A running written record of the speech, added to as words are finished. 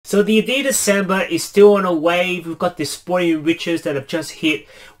So the Adidas Samba is still on a wave. We've got the Sporting Riches that have just hit.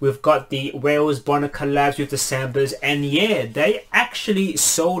 We've got the Wales Bonner collabs with the Sambas. And yeah, they actually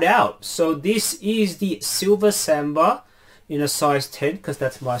sold out. So this is the silver Samba in a size 10 because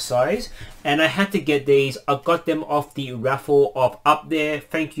that's my size. And I had to get these. I got them off the raffle of Up There.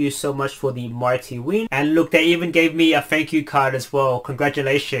 Thank you so much for the mighty win. And look, they even gave me a thank you card as well.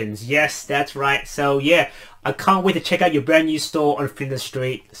 Congratulations. Yes, that's right. So yeah, I can't wait to check out your brand new store on Flinders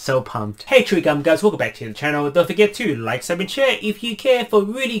Street. So pumped. Hey cHEwY Gum guys, welcome back to the channel. Don't forget to like, sub and share if you care for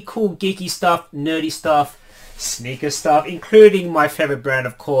really cool geeky stuff, nerdy stuff, sneaker stuff, including my favorite brand,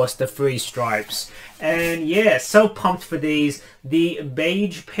 of course, the Three Stripes. And yeah, so pumped for these. The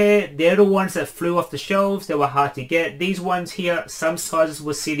beige pair, they're the ones that flew off the shelves. They were hard to get. These ones here, some sizes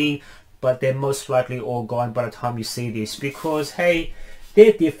were sitting, but they're most likely all gone by the time you see this, because hey,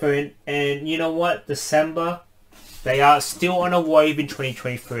 they're different. And you know what, the Samba, they are still on a wave in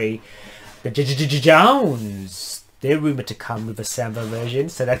 2023. The Jones, they're rumored to come with a Samba version,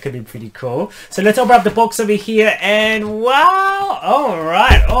 so that could be pretty cool. So let's open up the box over here, and wow, all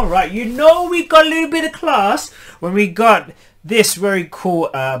right, you know we got a little bit of class when we got this very cool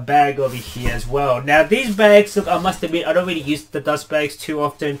bag over here as well. Now these bags, look, I must admit, I don't really use the dust bags too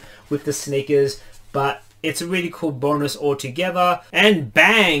often with the sneakers, but it's a really cool bonus altogether. And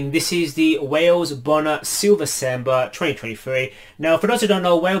bang, this is the Wales Bonner Silver Samba 2023. Now for those who don't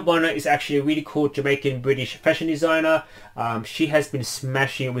know, Wales Bonner is actually a really cool Jamaican British fashion designer. She has been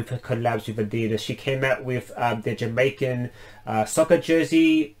smashing with her collabs with Adidas. She came out with the Jamaican soccer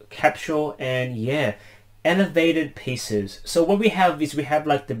jersey capsule, and yeah, elevated pieces. So what we have is we have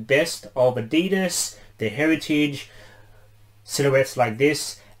like the best of Adidas, the heritage silhouettes like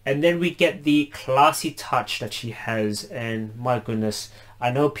this, and then we get the classy touch that she has. And my goodness,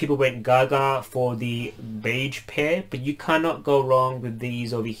 I know people went gaga for the beige pair, but you cannot go wrong with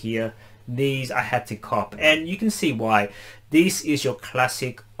these over here. These I had to cop, and you can see why. This is your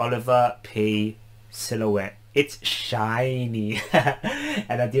classic Oliver P silhouette. It's shiny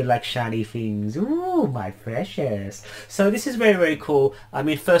and I do like shiny things. Ooh, my precious. So this is very, very cool. I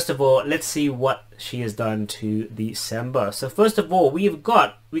mean, first of all, let's see what she has done to the Samba. So first of all, we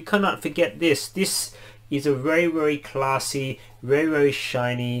cannot forget this. This is a very, very classy, very, very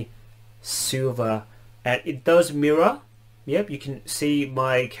shiny silver, and it does mirror. Yep, you can see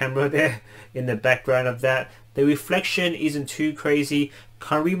my camera there in the background of that. The reflection isn't too crazy.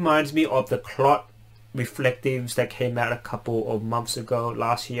 Kind of reminds me of the clot reflectives that came out a couple of months ago,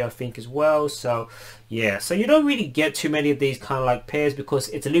 last year I think as well. So yeah, so you don't really get too many of these kind of like pairs because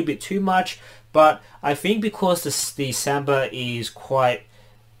it's a little bit too much. But I think because the Samba is quite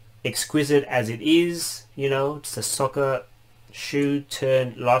exquisite as it is, you know, it's a soccer shoe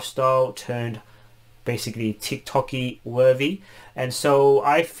turned lifestyle turned basically TikTok-y worthy, and so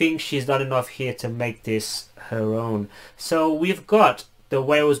I think she's done enough here to make this her own. So we've got the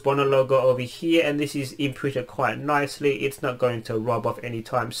Wales Bonner logo over here, and this is inputted quite nicely. It's not going to rub off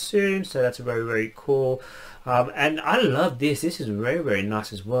anytime soon, so that's very, very cool. And I love this. This is very, very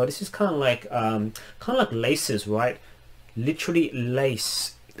nice as well. This is kind of like laces, right? Literally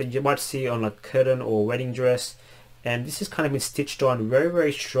lace that you might see on a curtain or wedding dress. And this has kind of been stitched on very,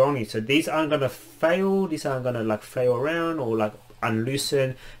 very strongly. So these aren't gonna fail. These aren't gonna like fail around or like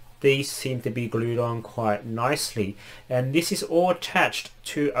unloosen. These seem to be glued on quite nicely, and this is all attached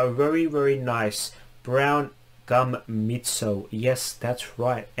to a very, very nice brown gum midsole. Yes, that's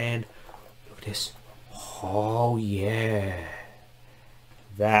right. And look at this. Oh yeah,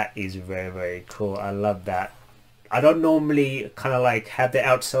 that is very, very cool. I love that. I don't normally kind of like have the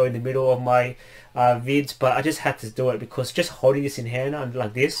outsole in the middle of my vids, but I just had to do it because just holding this in hand and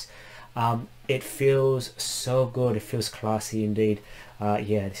like this, it feels so good. It feels classy indeed.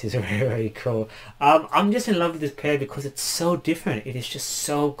 Yeah, this is very, very cool. I'm just in love with this pair because it's so different. It is just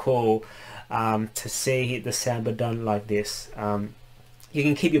so cool to see the Samba done like this. You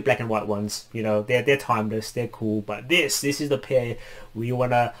can keep your black and white ones, you know, they're timeless, they're cool, but this is the pair where you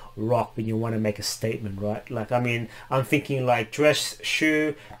want to rock when you want to make a statement, right? Like, I mean, I'm thinking like dress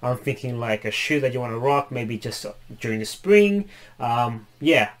shoe, I'm thinking like a shoe that you want to rock maybe just during the spring.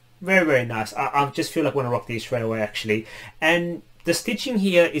 Yeah, very, very nice. I just feel like I want to rock these straight away actually. And the stitching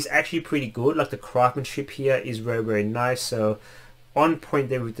here is actually pretty good. Like the craftsmanship here is very, very nice. So on point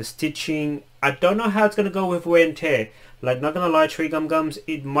there with the stitching. I don't know how it's going to go with wear and tear. Like, not going to lie, cHEwY Gum Gums,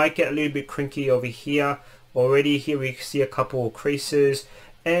 it might get a little bit crinky over here. Already here we see a couple of creases.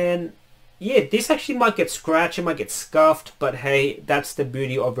 And yeah, this actually might get scratched, it might get scuffed, but hey, that's the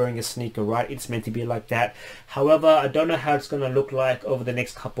beauty of wearing a sneaker, right? It's meant to be like that. However, I don't know how it's going to look like over the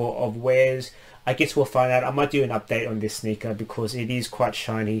next couple of wears. I guess we'll find out. I might do an update on this sneaker because it is quite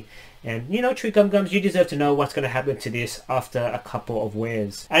shiny. And you know, Chewy Gum Gums, you deserve to know what's going to happen to this after a couple of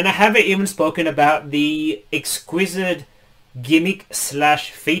wears. And I haven't even spoken about the exquisite gimmick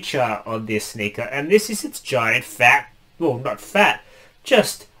slash feature of this sneaker. And this is its giant fat, well, not fat,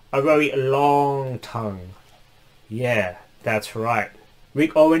 just a very long tongue. Yeah, that's right.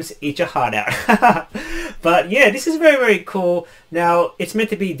 Rick Owens, eat your heart out. But yeah, this is very, very cool. Now, it's meant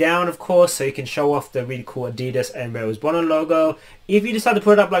to be down, of course, so you can show off the really cool Adidas and Wales Bonner logo. If you decide to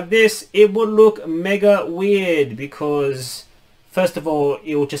put it up like this, it would look mega weird because, first of all,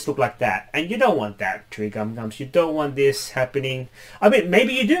 it will just look like that. And you don't want that, Chewy Gum Gums. You don't want this happening. I mean,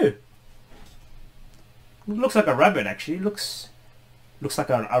 maybe you do. It looks like a rabbit, actually. It looks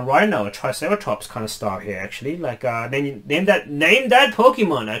like a rhino, a triceratops kind of style here, actually. Like name that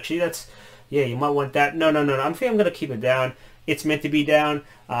Pokemon. Actually, that's, yeah, you might want that. No. I think I'm gonna keep it down. It's meant to be down.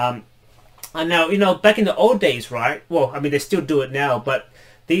 And now, you know, back in the old days, right? Well, I mean, they still do it now, but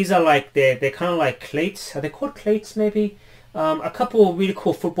these are like they're kind of like cleats. Are they called cleats? Maybe. A couple of really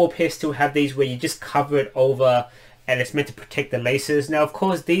cool football pairs still have these where you just cover it over, and it's meant to protect the laces. Now, of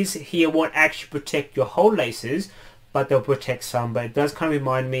course, these here won't actually protect your whole laces, but they'll protect some. But it does kind of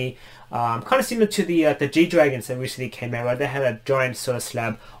remind me, kind of similar to the G-Dragons that recently came out, right? They had a giant sort of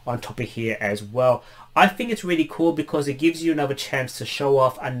slab on top of here as well. I think it's really cool because it gives you another chance to show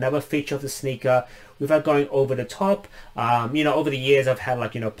off another feature of the sneaker without going over the top. You know, over the years I've had,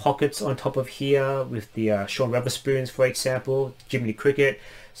 like, you know, pockets on top of here with the Sean Weatherspoons, for example, Jiminy Cricket.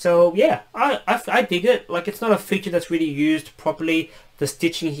 So yeah, I dig it. Like, it's not a feature that's really used properly. The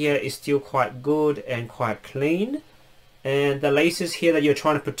stitching here is still quite good and quite clean. And the laces here that you're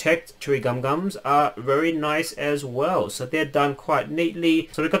trying to protect, Chewy Gum Gums, are very nice as well. So they're done quite neatly.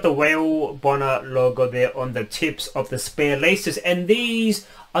 So we've got the Wales Bonner logo there on the tips of the spare laces. And these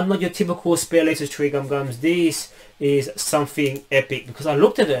are not your typical spare laces, Chewy Gum Gums. This is something epic because I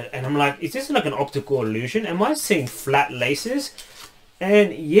looked at it and I'm like, is this like an optical illusion? Am I seeing flat laces?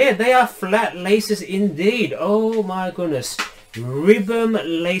 And yeah, they are flat laces indeed. Oh my goodness.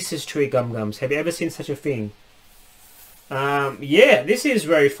 Ribbon laces, Chewy Gum Gums. Have you ever seen such a thing? Yeah, this is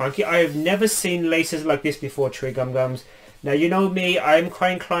very funky. I have never seen laces like this before, Chewy Gum Gums. Now, you know me, I'm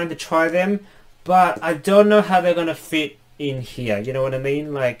quite inclined to try them, but I don't know how they're going to fit in here. You know what I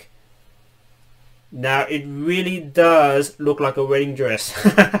mean? Like, now it really does look like a wedding dress.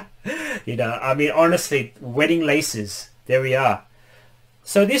 You know, I mean, honestly, wedding laces. There we are.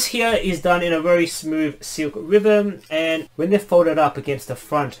 So this here is done in a very smooth silk ribbon, and when they're folded up against the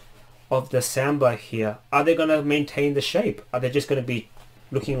front of the Samba here, are they going to maintain the shape? Are they just going to be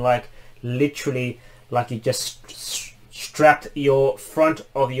looking like literally like you just strapped your front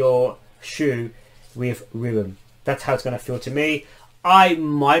of your shoe with ribbon? That's how it's going to feel to me. I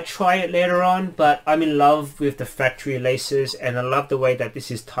might try it later on, but I'm in love with the factory laces and I love the way that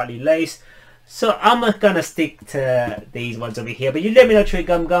this is tightly laced. So I'm not going to stick to these ones over here. But you let me know, Chewy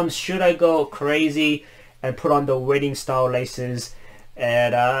Gum Gums, should I go crazy and put on the wedding style laces?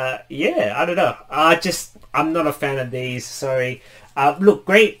 And yeah, I don't know. I'm not a fan of these. Sorry. Look,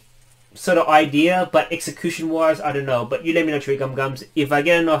 great sort of idea, but execution wise, I don't know. But you let me know, Chewy Gum Gums. If I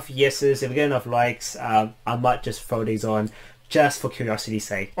get enough yeses, if I get enough likes, I might just throw these on just for curiosity's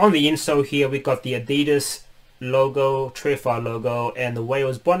sake. On the insole here, we got the Adidas logo, cHEwY logo, and the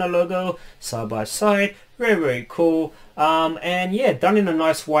Wales Bonner logo side by side. Very, very cool. And yeah, done in a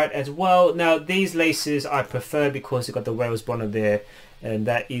nice white as well. Now these laces I prefer because you've got the Wales Bonner there, and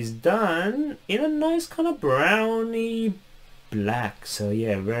that is done in a nice kind of browny black. So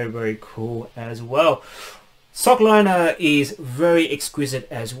yeah, very, very cool as well. Sock liner is very exquisite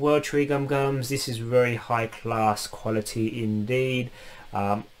as well, Chewy Gum Gums. This is very high class quality indeed.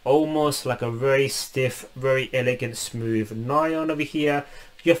 Almost like a very stiff, very elegant, smooth nylon over here.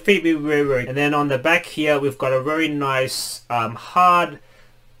 Your feet be very, very, and then on the back here we've got a very nice hard,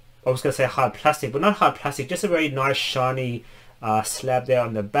 I was gonna say hard plastic, but not hard plastic, just a very nice shiny slab there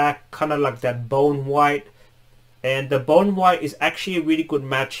on the back, kind of like that bone white. And the bone white is actually a really good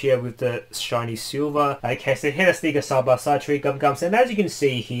match here with the shiny silver. Okay, so here the sneaker side by side, Chewy Gum Gums, and as you can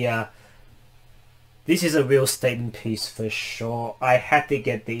see here, this is a real statement piece for sure. I had to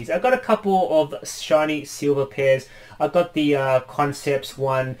get these. I got a couple of shiny silver pairs. I got the Concepts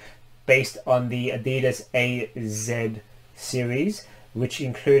one based on the Adidas AZ series, which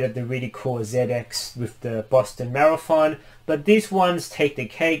included the really cool ZX with the Boston Marathon. But these ones take the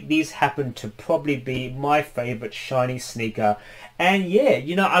cake. These happen to probably be my favorite shiny sneaker. And yeah,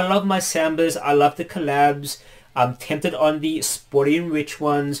 you know, I love my Sambas. I love the collabs. I'm tempted on the Sporty and Rich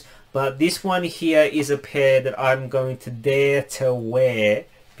ones. But this one here is a pair that I'm going to dare to wear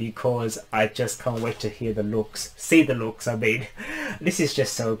because I just can't wait to see the looks. I mean, this is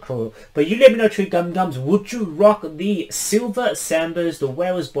just so cool. But you let me know, Tree Gum Gums, would you rock the silver Sambas, the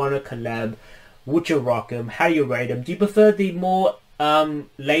Wales Bonner collab? Would you rock them? How do you rate them? Do you prefer the more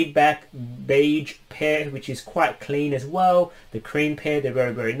laid back beige pair, which is quite clean as well? The cream pair, they're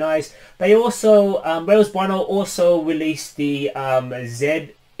very, very nice. They also, Wales Bonner also released the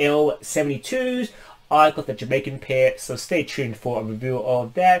ZL72s. I got the Jamaican pair, so stay tuned for a review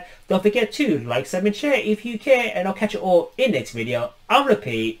of that. Don't forget to like, sub, and share if you care, and I'll catch you all in the next video. I'm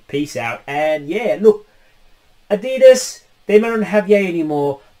Repeat, peace out, and yeah, look, Adidas, they might not have Yay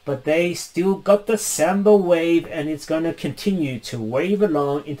anymore, but they still got the Samba wave, and it's going to continue to wave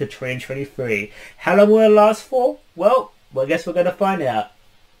along into 2023. How long will it last for? Well, I guess we're going to find out.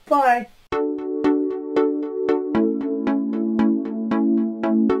 Bye.